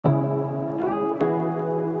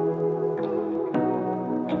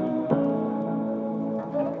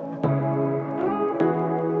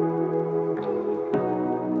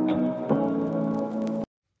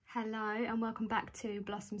back to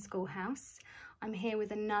Blossom Schoolhouse. I'm here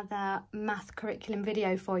with another math curriculum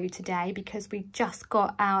video for you today because we just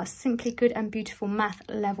got our Simply Good and Beautiful Math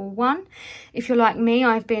Level 1. If you're like me,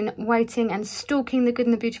 I've been waiting and stalking the Good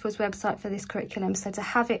and the Beautiful's website for this curriculum, so to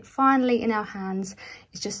have it finally in our hands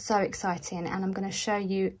is just so exciting, and I'm going to show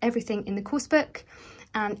you everything in the course book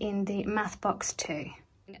and in the math box too.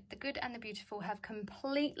 The Good and the Beautiful have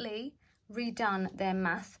completely redone their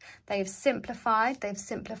math. They've simplified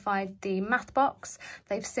the math box,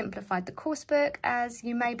 they've simplified the course book. As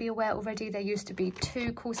you may be aware already, there used to be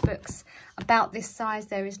 2 course books about this size.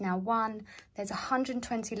 There is now 1. There's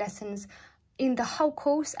 120 lessons in the whole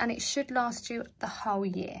course, and it should last you the whole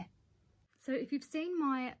year. So if you've seen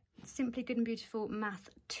my Simply Good and Beautiful Math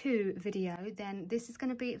 2 video, then this is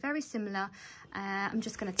going to be very similar. I'm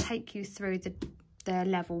just going to take you through the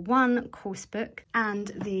level 1 course book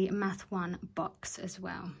and the math 1 box as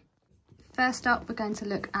well. First up, we're going to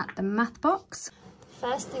look at the math box.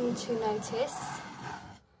 First thing to notice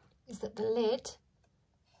is that the lid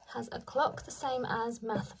has a clock the same as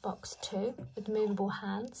math box 2 with movable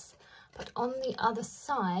hands, but on the other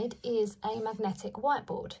side is a magnetic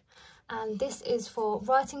whiteboard, and this is for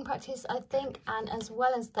writing practice, I think, and as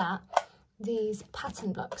well as that, these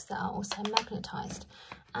pattern blocks that are also magnetized.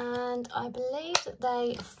 And I believe that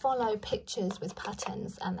they follow pictures with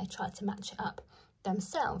patterns and they try to match it up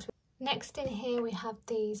themselves. Next in here we have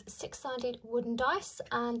these 6-sided wooden dice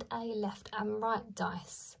and a left and right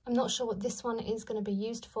dice. I'm not sure what this one is going to be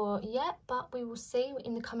used for yet, but we will see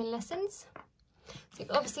in the coming lessons. So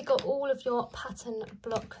you've obviously got all of your pattern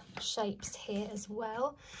block shapes here as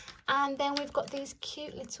well. And then we've got these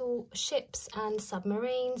cute little ships and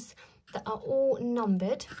submarines that are all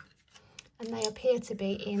numbered, and they appear to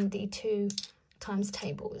be in the 2 times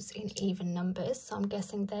tables in even numbers, so I'm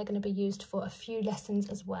guessing they're going to be used for a few lessons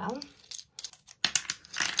as well.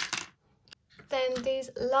 Then these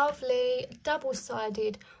lovely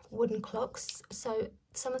double-sided wooden clocks, so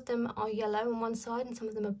some of them are yellow on one side and some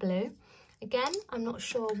of them are blue. Again, I'm not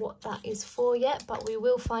sure what that is for yet, but we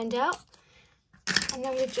will find out. And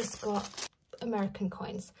then we've just got American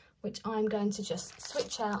coins, which I'm going to just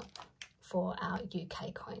switch out for our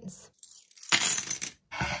UK coins.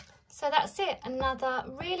 So that's it, another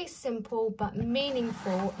really simple but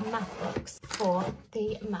meaningful math box for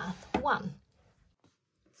the math 1.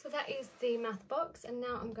 So that is the math box, and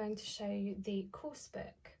now I'm going to show you the course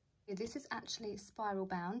book. This is actually spiral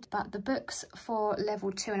bound, but the books for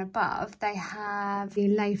level 2 and above, they have the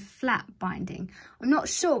lay flat binding. I'm not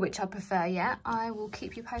sure which I prefer yet. I will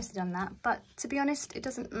keep you posted on that, but to be honest, it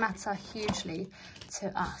doesn't matter hugely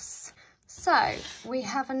to us. So we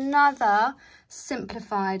have another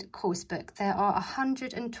simplified course book. There are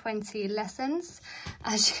 120 lessons.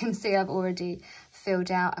 As you can see, I've already filled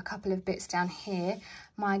out a couple of bits down here.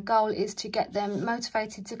 My goal is to get them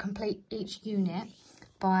motivated to complete each unit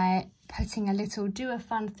by putting a little do a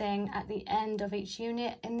fun thing at the end of each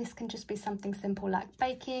unit, and this can just be something simple like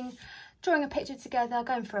baking, drawing a picture together,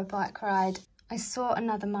 going for a bike ride. I saw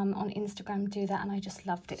another mum on Instagram do that and I just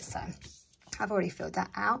loved it, so I've already filled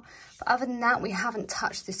that out. But other than that, we haven't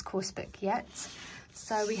touched this course book yet.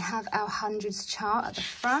 So we have our hundreds chart at the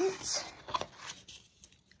front,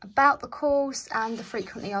 about the course and the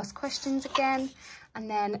frequently asked questions again, and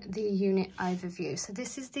then the unit overview. So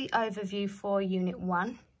this is the overview for unit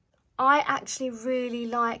 1. I actually really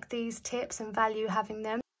like these tips and value having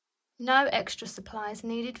them. No extra supplies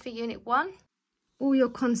needed for unit 1. All your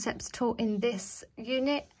concepts taught in this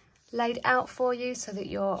unit laid out for you so that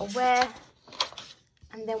you're aware.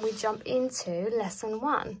 And then we jump into lesson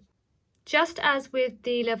 1. Just as with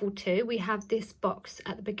the level 2, we have this box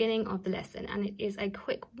at the beginning of the lesson, and it is a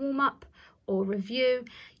quick warm-up or review.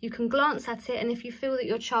 You can glance at it, and if you feel that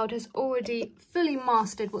your child has already fully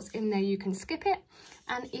mastered what's in there, you can skip it.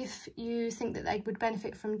 And if you think that they would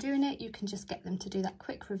benefit from doing it, you can just get them to do that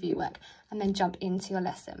quick review work and then jump into your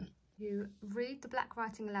lesson. You read the black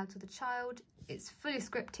writing aloud to the child. It's fully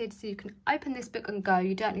scripted, so you can open this book and go.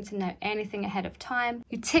 You don't need to know anything ahead of time.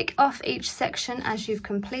 You tick off each section as you've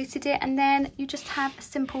completed it, and then you just have a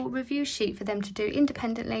simple review sheet for them to do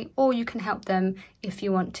independently, or you can help them if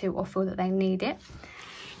you want to or feel that they need it.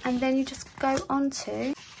 And then you just go on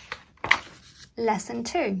to lesson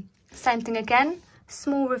 2. Same thing again,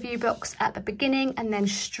 small review box at the beginning and then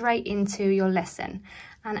straight into your lesson.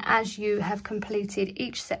 And as you have completed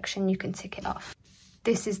each section, you can tick it off.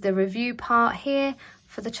 This is the review part here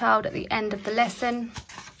for the child at the end of the lesson.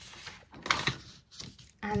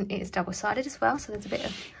 And it's double-sided as well, so there's a bit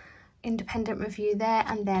of independent review there.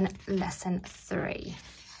 And then lesson 3.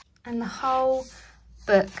 And the whole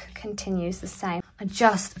book continues the same. I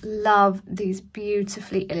just love these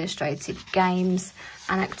beautifully illustrated games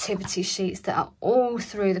and activity sheets that are all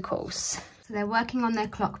through the course. So they're working on their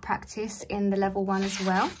clock practice in the level 1 as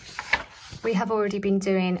well. We have already been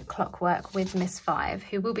doing clockwork with Miss 5,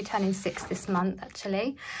 who will be turning 6 this month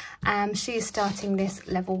actually. She is starting this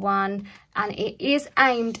level 1 and it is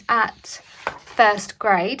aimed at 1st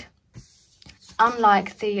grade.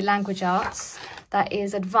 Unlike the language arts that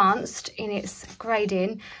is advanced in its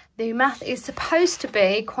grading, the math is supposed to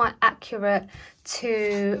be quite accurate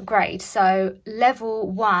to grade. So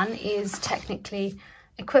level 1 is technically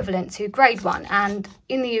equivalent to grade 1, and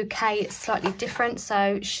in the UK it's slightly different.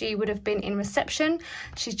 So she would have been in reception.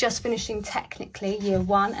 She's just finishing technically year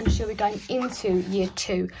 1 and she'll be going into year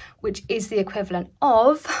 2, which is the equivalent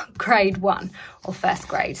of grade 1 or 1st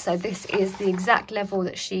grade. So this is the exact level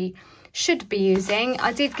that she should be using.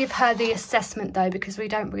 I did give her the assessment though, because we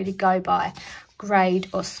don't really go by grade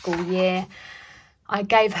or school year. I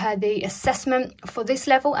gave her the assessment for this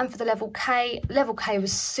level and for the level K. Level K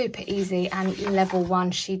was super easy, and level 1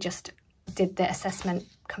 she just did the assessment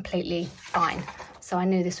completely fine. So I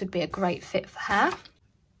knew this would be a great fit for her.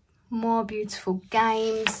 More beautiful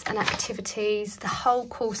games and activities. The whole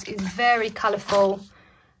course is very colourful.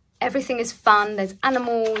 Everything is fun. There's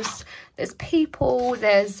animals, there's people,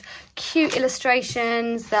 there's cute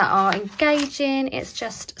illustrations that are engaging. It's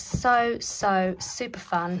just so super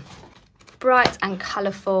fun. Bright and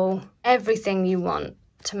colourful. Everything you want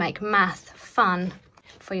to make math fun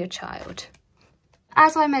for your child.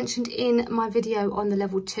 As I mentioned in my video on the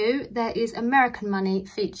level 2, there is American money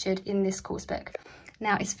featured in this course book.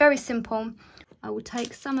 Now it's very simple. I will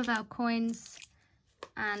take some of our coins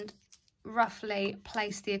and roughly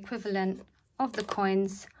place the equivalent of the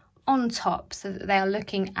coins on top so that they are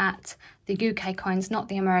looking at the UK coins, not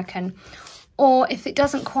the American. Or if it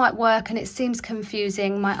doesn't quite work and it seems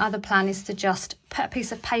confusing, my other plan is to just put a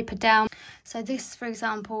piece of paper down. So this, for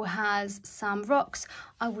example, has some rocks.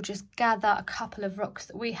 I will just gather a couple of rocks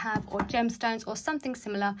that we have, or gemstones or something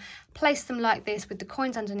similar, place them like this with the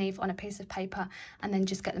coins underneath on a piece of paper, and then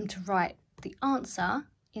just get them to write the answer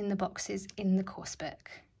in the boxes in the course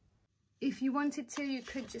book. If you wanted to, you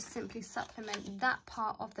could just simply supplement that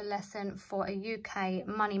part of the lesson for a UK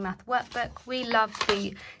money math workbook. We love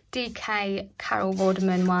the DK Carol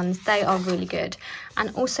Vorderman ones. They are really good.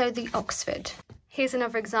 And also the Oxford. Here's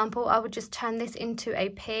another example. I would just turn this into a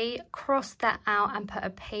P, cross that out and put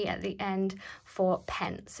a P at the end for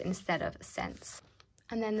pence instead of cents.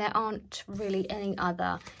 And then there aren't really any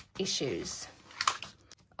other issues.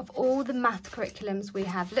 Of all the math curriculums we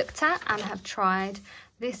have looked at and have tried,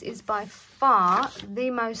 this is by far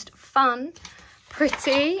the most fun,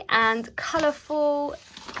 pretty and colourful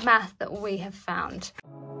math that we have found.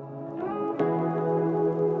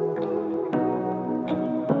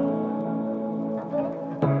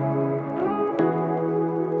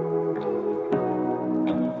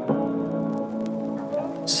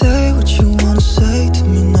 Say what you wanna say to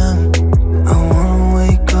me now. I wanna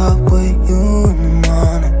wake up with you in the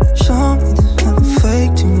morning. Show me there's nothing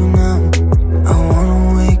fake to you now. I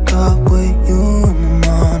wanna wake up with you in the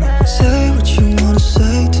morning. Say what you wanna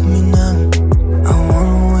say to me now. I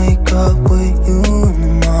wanna wake up with you in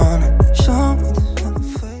the morning. Show me there's nothing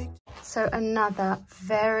fake. So another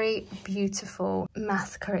very beautiful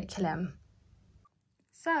math curriculum.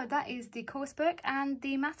 So that is the course book and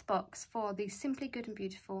the math box for the Simply Good and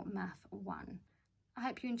Beautiful Math 1. I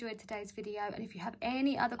hope you enjoyed today's video, and if you have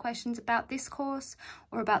any other questions about this course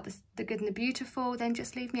or about the Good and the Beautiful, then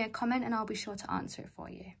just leave me a comment and I'll be sure to answer it for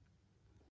you.